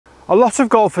A lot of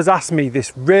golfers ask me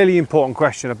this really important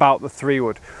question about the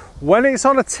 3-wood. When it's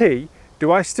on a tee,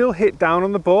 do I still hit down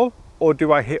on the ball or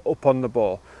do I hit up on the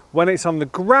ball? When it's on the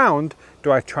ground,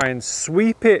 do I try and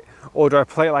sweep it or do I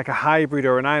play it like a hybrid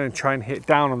or an iron and try and hit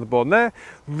down on the ball? And they're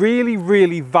really,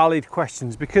 really valid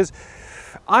questions, because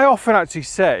I often actually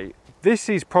say this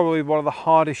is probably one of the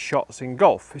hardest shots in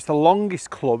golf. It's the longest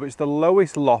club, it's the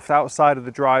lowest loft outside of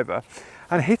the driver,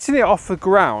 and hitting it off the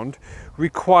ground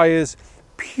requires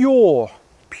pure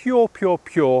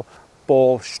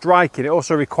ball striking. It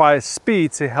also requires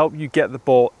speed to help you get the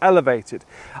ball elevated.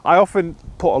 I often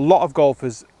put a lot of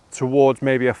golfers towards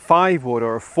maybe a 5-wood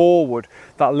or a 4-wood.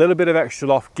 That little bit of extra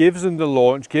loft gives them the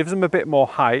launch, gives them a bit more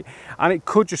height, and it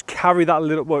could just carry that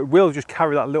little, well, it will just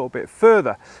carry that little bit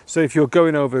further. So if you're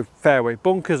going over fairway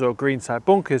bunkers or greenside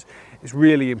bunkers, it's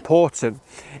really important.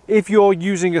 If you're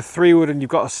using a 3-wood and you've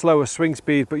got a slower swing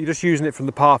speed, but you're just using it from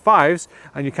the par 5s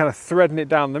and you're kind of threading it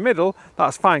down the middle,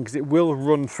 that's fine, because it will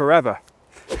run forever.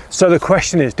 So the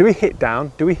question is, do we hit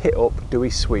down, do we hit up, do we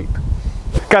sweep?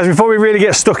 Guys, before we really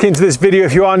get stuck into this video,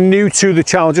 if you are new to the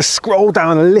channel, just scroll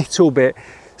down a little bit,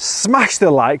 smash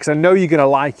the like, because I know you're going to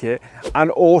like it,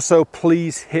 and also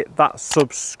please hit that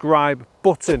subscribe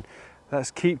button.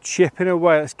 Let's keep chipping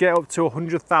away. Let's get up to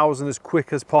 100,000 as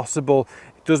quick as possible.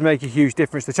 It does make a huge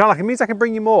difference to the channel. It means I can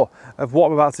bring you more of what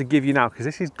I'm about to give you now, because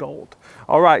this is gold.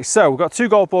 All right, so we've got 2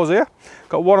 golf balls here.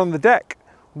 Got one on the deck,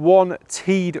 one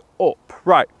teed up.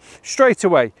 Right, straight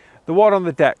away, the one on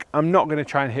the deck, I'm not going to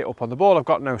try and hit up on the ball. I've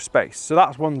got no space. So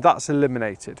that's one that's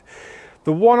eliminated.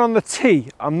 The one on the tee,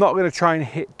 I'm not going to try and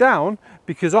hit down,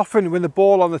 because often when the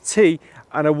ball on the tee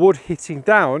and a wood hitting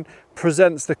down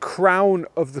presents the crown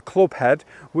of the club head,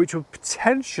 which will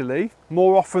potentially,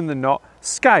 more often than not,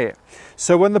 sky it.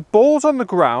 So when the ball's on the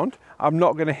ground, I'm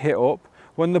not going to hit up.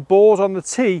 When the ball's on the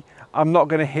tee, I'm not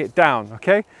going to hit down,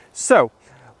 okay? So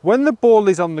when the ball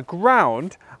is on the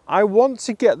ground, I want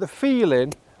to get the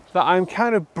feeling that I'm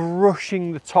kind of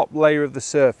brushing the top layer of the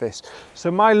surface.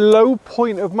 So my low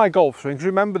point of my golf swing,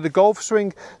 remember the golf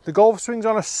swing's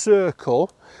on a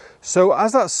circle. So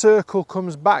as that circle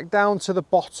comes back down to the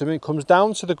bottom, it comes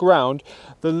down to the ground,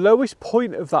 the lowest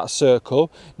point of that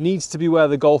circle needs to be where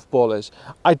the golf ball is.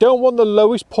 I don't want the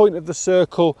lowest point of the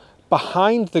circle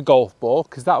behind the golf ball,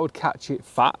 because that would catch it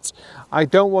fat. I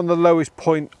don't want the lowest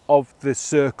point of the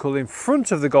circle in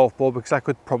front of the golf ball, because I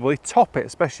could probably top it,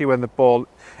 especially when the ball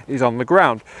is on the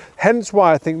ground. Hence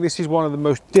why I think this is one of the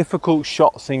most difficult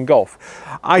shots in golf.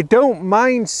 I don't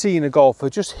mind seeing a golfer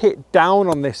just hit down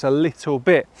on this a little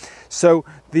bit. So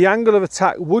the angle of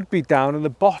attack would be down, and the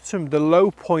bottom, the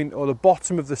low point or the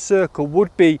bottom of the circle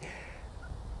would be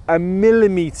a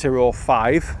millimetre or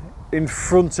 5 in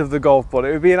front of the golf ball.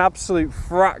 It would be an absolute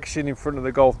fraction in front of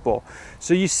the golf ball.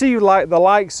 So you see, like the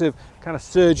likes of kind of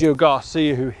Sergio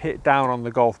Garcia, who hit down on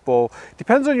the golf ball.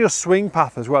 Depends on your swing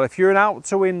path as well. If you're an out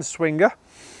to in swinger,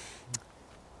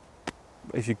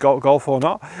 if you got golf or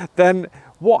not, then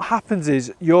what happens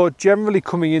is you're generally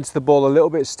coming into the ball a little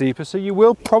bit steeper, so you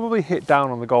will probably hit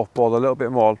down on the golf ball a little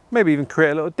bit more, maybe even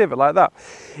create a little divot like that.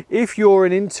 If you're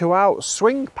an in to out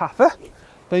swing pather,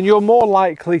 then you're more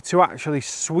likely to actually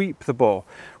sweep the ball.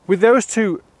 With those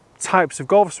two types of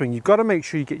golf swing, you've got to make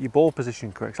sure you get your ball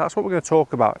position correct. So that's what we're going to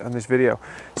talk about in this video.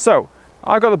 So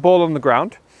I've got the ball on the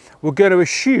ground. We're going to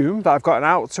assume that I've got an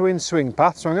out to in swing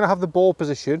path. So I'm going to have the ball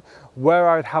position where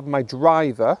I'd have my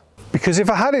driver. Because if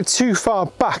I had it too far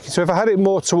back, so if I had it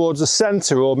more towards the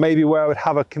center, or maybe where I would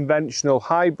have a conventional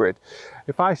hybrid,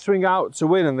 if I swing out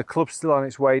to in and the club's still on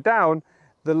its way down,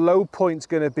 the low point's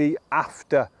going to be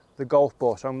after the golf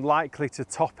ball, so I'm likely to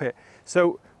top it.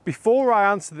 So before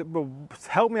I answer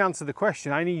help me answer the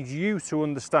question, I need you to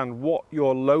understand what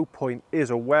your low point is,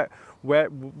 or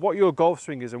what your golf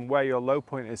swing is and where your low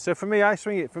point is. So for me, I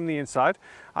swing it from the inside.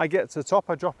 I get to the top,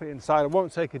 I drop it inside. I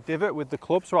won't take a divot with the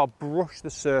club, so I'll brush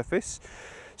the surface.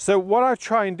 So what I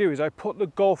try and do is I put the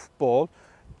golf ball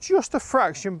just a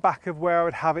fraction back of where I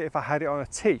would have it if I had it on a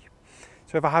tee.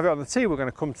 So if I have it on the tee, we're going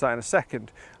to come to that in a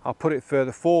second. I'll put it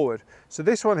further forward. So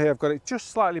this one here, I've got it just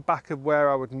slightly back of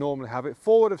where I would normally have it,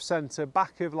 forward of center,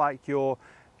 back of like your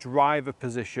driver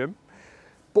position.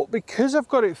 But because I've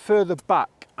got it further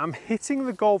back, I'm hitting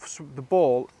the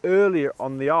ball earlier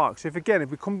on the arc. So if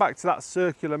we come back to that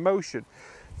circular motion,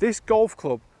 this golf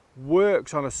club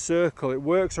works on a circle. It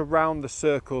works around the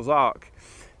circle's arc.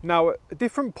 Now, at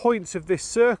different points of this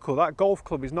circle, that golf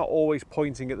club is not always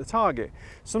pointing at the target.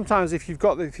 Sometimes if you've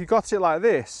got it like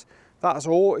this, that's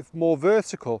all, if more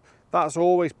vertical, that's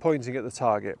always pointing at the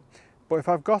target. But if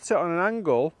I've got it on an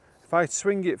angle, if I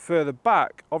swing it further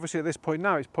back, obviously at this point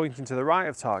now, it's pointing to the right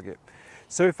of target.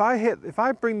 So if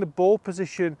I bring the ball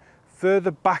position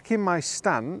further back in my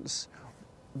stance,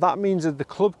 that means that the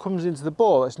club comes into the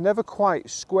ball, it's never quite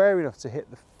square enough to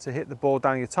hit the ball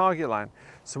down your target line.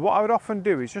 So what I would often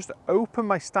do is just open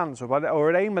my stance up, or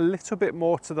I'd aim a little bit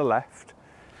more to the left.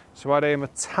 So I'd aim a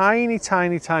tiny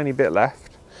bit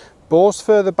left. Ball's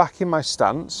further back in my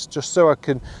stance, just so I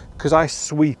can, because I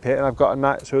sweep it and I've got a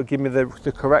nice, so it'll give me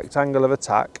the correct angle of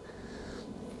attack.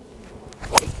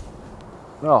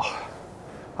 Oh,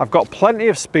 I've got plenty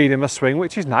of speed in my swing,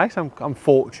 which is nice. I'm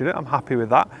fortunate, I'm happy with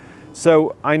that.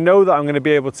 So I know that I'm going to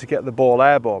be able to get the ball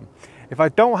airborne. If I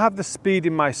don't have the speed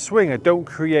in my swing, I don't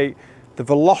create the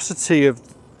velocity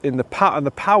in the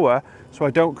power, so I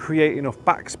don't create enough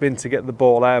backspin to get the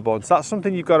ball airborne. So that's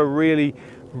something you've got to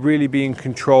really be in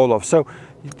control of. So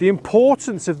the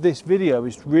importance of this video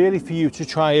is really for you to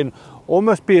try and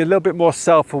almost be a little bit more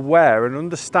self-aware and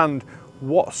understand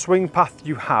what swing path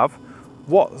you have,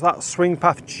 what that swing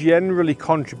path generally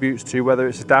contributes to, whether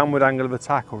it's a downward angle of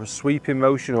attack or a sweeping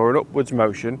motion or an upwards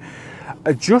motion.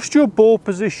 Adjust your ball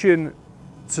position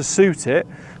to suit it.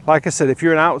 Like I said, if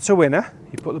you're an out to winner,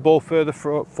 you put the ball further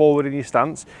forward in your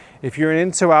stance. If you're an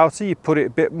into outer, you put it a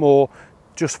bit more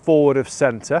just forward of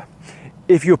center.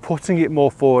 If you're putting it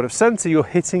more forward of center, you're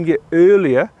hitting it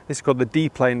earlier. This is called the D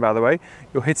plane, by the way.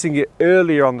 You're hitting it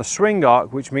earlier on the swing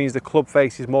arc, which means the club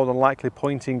face is more than likely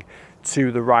pointing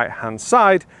to the right hand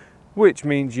side, which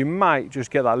means you might just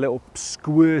get that little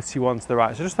squirty one to the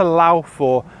right. So just allow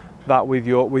for that with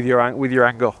your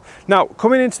angle. Now,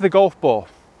 coming into the golf ball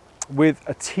with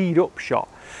a teed up shot,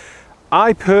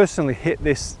 I personally hit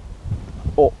this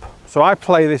up. So I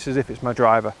play this as if it's my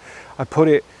driver. I put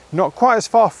it not quite as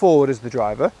far forward as the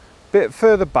driver, bit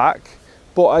further back,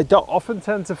 but I don't often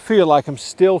tend to feel like I'm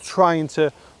still trying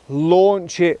to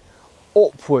launch it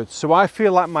upwards. So I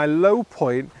feel like my low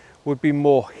point would be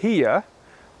more here,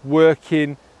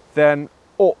 working then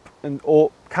up and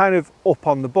up, kind of up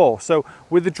on the ball. So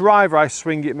with the driver, I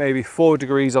swing it maybe 4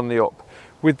 degrees on the up.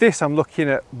 With this, I'm looking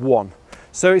at 1.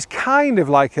 So it's kind of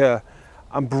like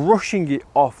I'm brushing it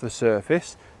off the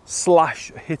surface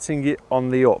 / hitting it on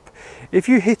the up. If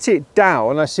you hit it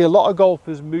down, I see a lot of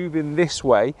golfers moving this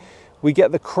way, we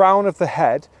get the crown of the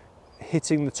head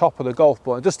hitting the top of the golf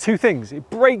ball. It does 2 things. It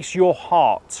breaks your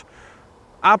heart,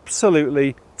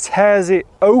 absolutely tears it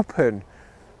open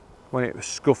when it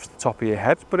scuffs the top of your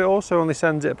head, but it also only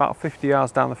sends it about 50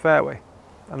 yards down the fairway.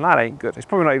 And that ain't good. It's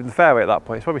probably not even the fairway at that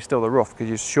point. It's probably still the rough because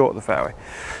you're short of the fairway.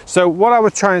 So what I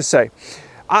would try and say,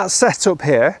 at setup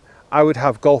here, I would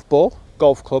have golf ball,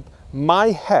 golf club,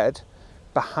 my head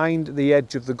behind the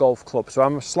edge of the golf club. So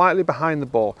I'm slightly behind the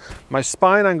ball. My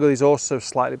spine angle is also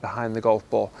slightly behind the golf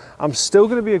ball. I'm still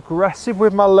going to be aggressive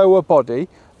with my lower body,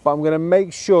 but I'm going to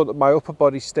make sure that my upper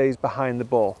body stays behind the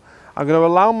ball. I'm going to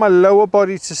allow my lower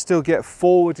body to still get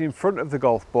forward in front of the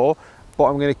golf ball, but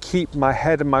I'm going to keep my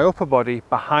head and my upper body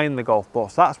behind the golf ball.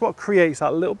 So that's what creates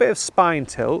that little bit of spine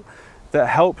tilt that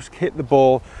helps hit the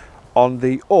ball on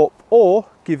the up, or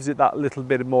gives it that little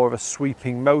bit more of a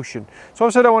sweeping motion. So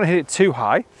obviously I don't want to hit it too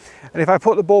high. And if I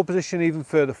put the ball position even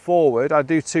further forward, I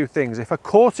do 2 things. If I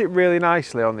caught it really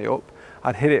nicely on the up,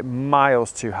 I'd hit it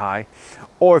miles too high.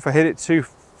 Or if I hit it too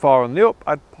far on the up,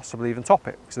 I'd possibly even top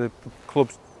it because the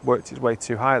club's worked its way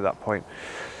too high at that point.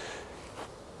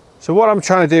 So what I'm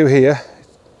trying to do here,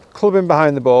 clubbing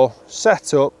behind the ball,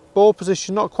 set up, ball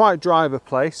position not quite driver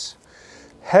place,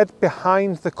 head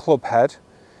behind the club head,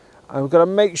 and we've got to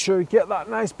make sure you get that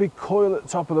nice big coil at the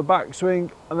top of the backswing.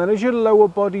 And then as your lower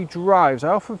body drives,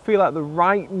 I often feel like the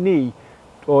right knee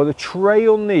or the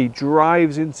trail knee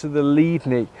drives into the lead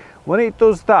knee. When it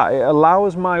does that, it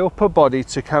allows my upper body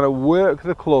to kind of work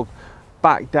the club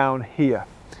back down here.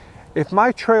 If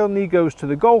my trail knee goes to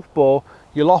the golf ball,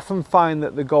 you'll often find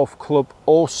that the golf club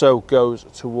also goes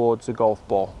towards the golf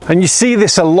ball. And you see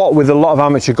this a lot with a lot of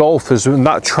amateur golfers, and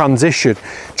that transition,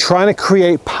 trying to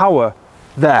create power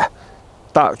there.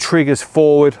 That triggers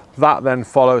forward, that then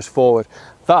follows forward.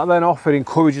 That then often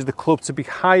encourages the club to be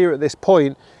higher at this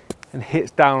point and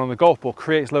hits down on the golf ball,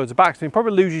 creates loads of backspin,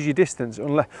 probably loses your distance,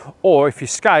 or if you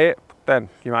sky it, then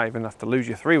you might even have to lose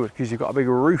your 3-wood because you've got a big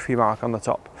roofie mark on the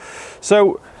top.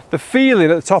 So the feeling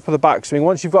at the top of the backswing,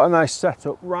 once you've got a nice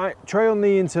setup, right trail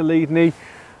knee into lead knee,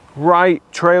 right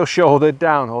trail shoulder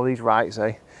down, all these rights,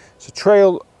 eh? So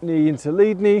trail knee into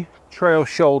lead knee, trail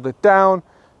shoulder down,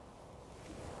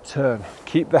 turn,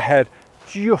 keep the head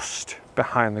just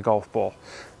behind the golf ball.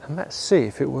 And let's see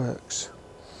if it works.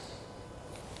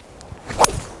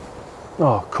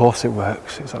 Oh, of course it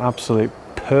works. It's an absolute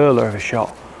perler of a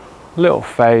shot. Little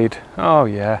fade, oh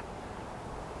yeah.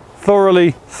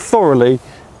 Thoroughly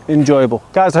enjoyable.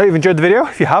 Guys, I hope you've enjoyed the video.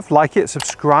 If you have, like it,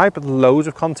 subscribe, loads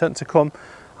of content to come.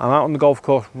 I'm out on the golf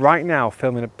course right now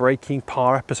filming a breaking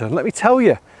par episode. Let me tell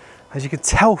you, as you can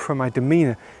tell from my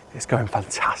demeanour, it's going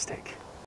fantastic.